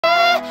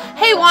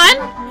Hey,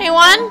 One. Hey,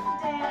 One.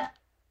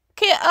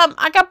 Okay,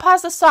 I gotta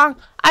pause the song.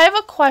 I have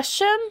a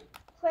question.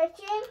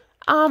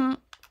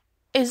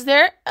 Is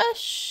there a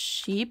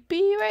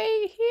sheepy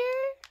right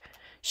here?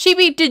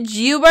 Sheepy, did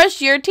you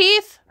brush your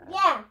teeth?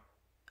 Yeah.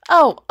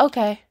 Oh,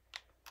 okay.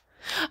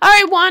 All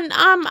right, One.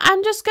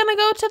 I'm just gonna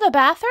go to the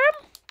bathroom,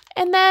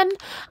 and then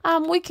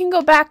we can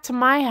go back to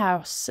my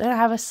house and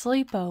have a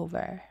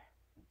sleepover.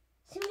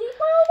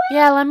 Sleepover?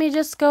 Yeah, let me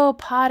just go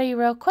potty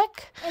real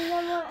quick.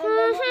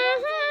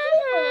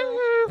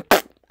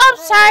 Oh,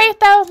 sorry,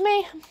 that was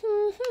me.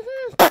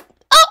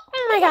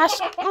 Oh my gosh.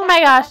 Oh my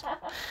gosh.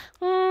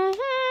 Oh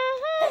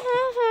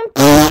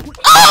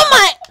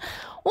my!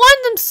 One,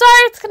 I'm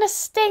sorry, it's gonna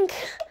stink.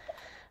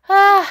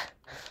 Okay,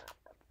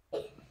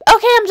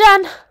 I'm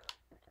done.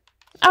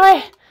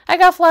 Alright, I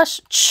got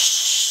flush.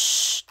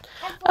 Shh.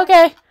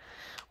 Okay.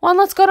 One,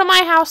 let's go to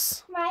my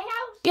house. My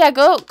house? Yeah,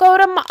 go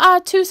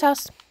to Two's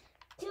house.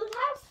 Two's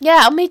house?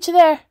 Yeah, I'll meet you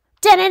there.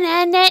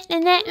 I'm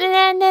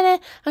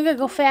gonna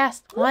go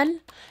fast.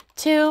 1,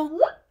 2,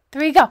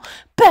 3, go.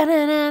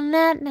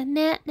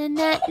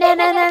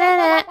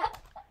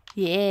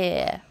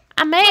 Yeah,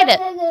 I made it.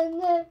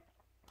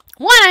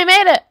 One, I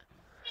made it.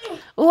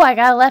 Ooh, I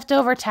got a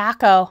leftover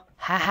taco.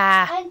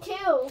 Haha. And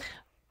 2.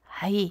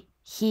 Hi,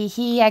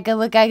 he. I can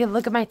look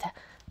at my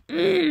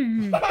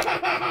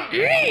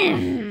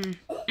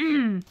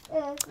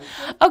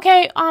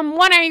Okay,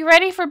 One, are you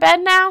ready for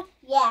bed now?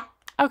 Yeah.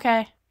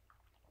 Okay.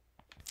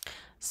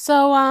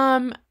 So,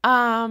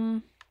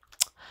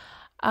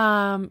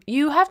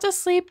 you have to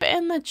sleep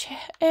in the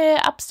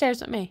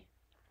upstairs with me.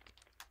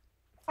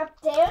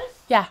 Upstairs?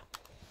 Yeah.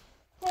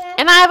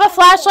 And I have a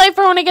flashlight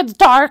for when it gets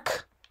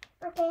dark.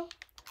 Okay.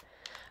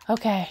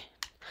 Okay.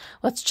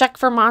 Let's check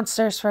for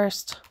monsters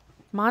first.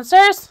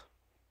 Monsters?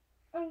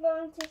 I'm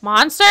going to...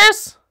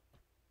 Monsters?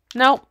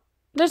 Nope.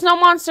 There's no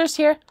monsters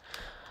here.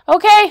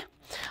 Okay.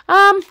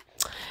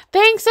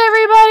 Thanks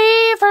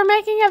everybody for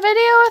making a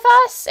video with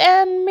us,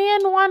 and me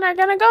and One are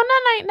gonna go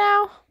night-night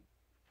now.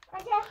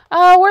 Okay.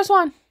 Where's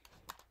One?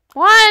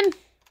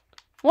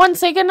 One,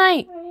 say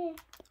goodnight.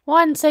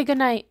 One, say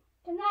goodnight.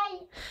 Good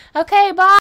night. Okay, bye.